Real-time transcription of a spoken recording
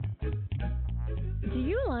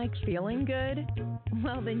you like feeling good?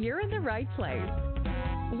 Well, then you're in the right place.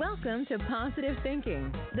 Welcome to Positive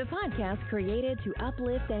Thinking, the podcast created to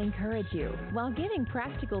uplift and encourage you while giving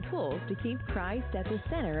practical tools to keep Christ at the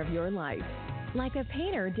center of your life. Like a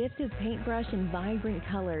painter dips his paintbrush in vibrant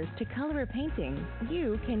colors to color a painting,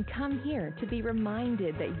 you can come here to be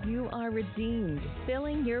reminded that you are redeemed,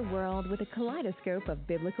 filling your world with a kaleidoscope of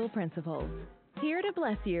biblical principles. Here to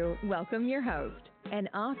bless you, welcome your host, an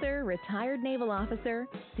author, retired naval officer,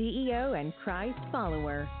 CEO, and Christ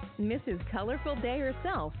follower, Mrs. Colorful Day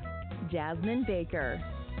herself, Jasmine Baker.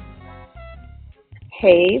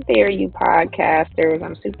 Hey there, you podcasters.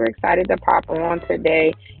 I'm super excited to pop on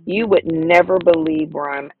today. You would never believe where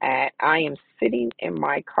I'm at. I am sitting in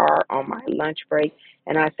my car on my lunch break,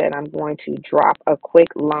 and I said I'm going to drop a quick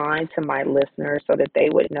line to my listeners so that they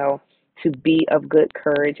would know to be of good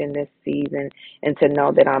courage in this season and to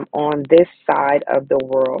know that I'm on this side of the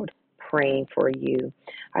world praying for you.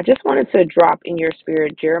 I just wanted to drop in your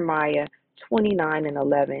spirit Jeremiah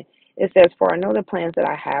 29:11. It says, "For I know the plans that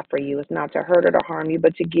I have for you is not to hurt or to harm you,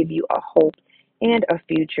 but to give you a hope and a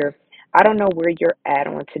future." I don't know where you're at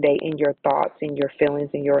on today in your thoughts, in your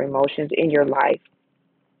feelings, in your emotions, in your life.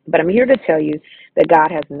 But I'm here to tell you that God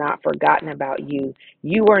has not forgotten about you.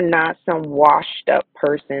 You are not some washed up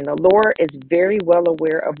person. The Lord is very well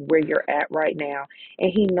aware of where you're at right now,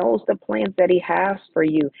 and He knows the plans that He has for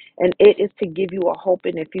you. And it is to give you a hope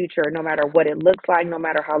in the future, no matter what it looks like, no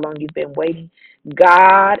matter how long you've been waiting.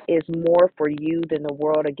 God is more for you than the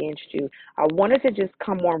world against you. I wanted to just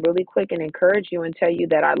come on really quick and encourage you and tell you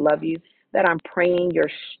that I love you, that I'm praying your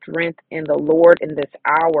strength in the Lord in this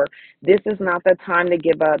hour. This is not the time to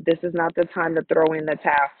give up. This is not the time to throw in the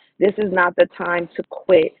towel. This is not the time to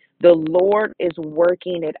quit. The Lord is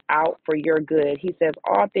working it out for your good. He says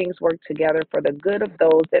all things work together for the good of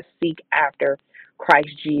those that seek after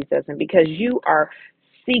Christ Jesus. And because you are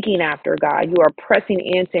seeking after God, you are pressing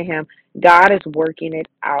into Him, God is working it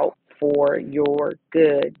out for your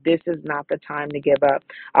good. This is not the time to give up.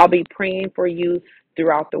 I'll be praying for you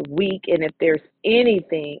throughout the week. And if there's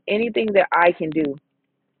anything that I can do,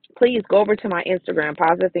 please go over to my Instagram,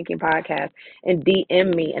 Positive Thinking Podcast, and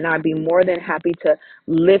DM me, and I'd be more than happy to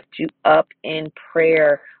lift you up in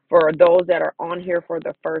prayer. For those that are on here for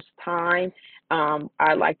the first time,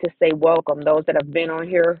 I like to say welcome. Those that have been on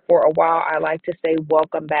here for a while, I like to say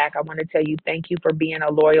welcome back. I want to tell you thank you for being a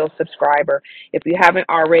loyal subscriber. If you haven't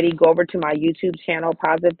already, go over to my YouTube channel,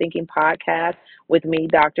 Positive Thinking Podcast, with me,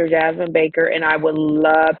 Dr. Jasmine Baker, and I would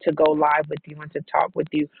love to go live with you and to talk with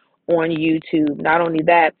you on YouTube. Not only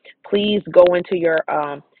that, please go into your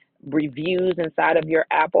reviews inside of your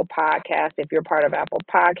Apple Podcast, if you're part of Apple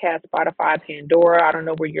Podcast, Spotify, Pandora, I don't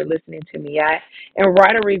know where you're listening to me at, and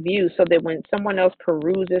write a review so that when someone else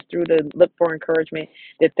peruses through to look for encouragement,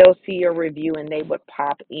 that they'll see your review and they would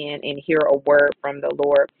pop in and hear a word from the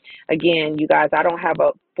Lord. Again, you guys, I don't have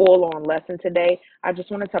a full-on lesson today. I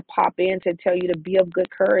just wanted to pop in to tell you to be of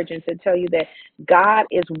good courage and to tell you that God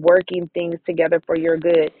is working things together for your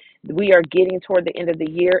good. We are getting toward the end of the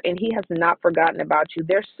year, and He has not forgotten about you.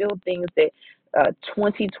 There's still things that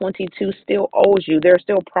 2022 still owes you. There are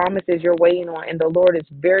still promises you're waiting on, and the Lord is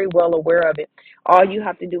very well aware of it. All you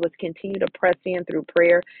have to do is continue to press in through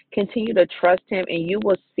prayer, continue to trust Him, and you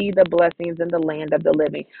will see the blessings in the land of the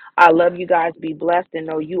living. I love you guys. Be blessed and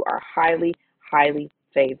know you are highly, highly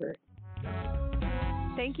favored.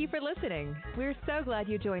 Thank you for listening. We're so glad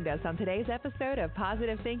you joined us on today's episode of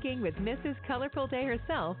Positive Thinking with Mrs. Colorful Day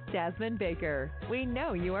herself, Jasmine Baker. We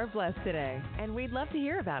know you are blessed today, and we'd love to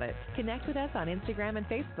hear about it. Connect with us on Instagram and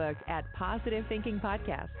Facebook at Positive Thinking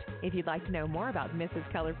Podcast. If you'd like to know more about Mrs.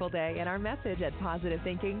 Colorful Day and our message at Positive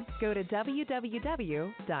Thinking, go to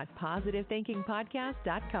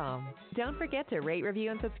www.positivethinkingpodcast.com. Don't forget to rate,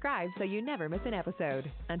 review, and subscribe so you never miss an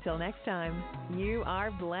episode. Until next time, you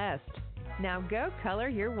are blessed. Now go color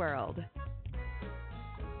your world.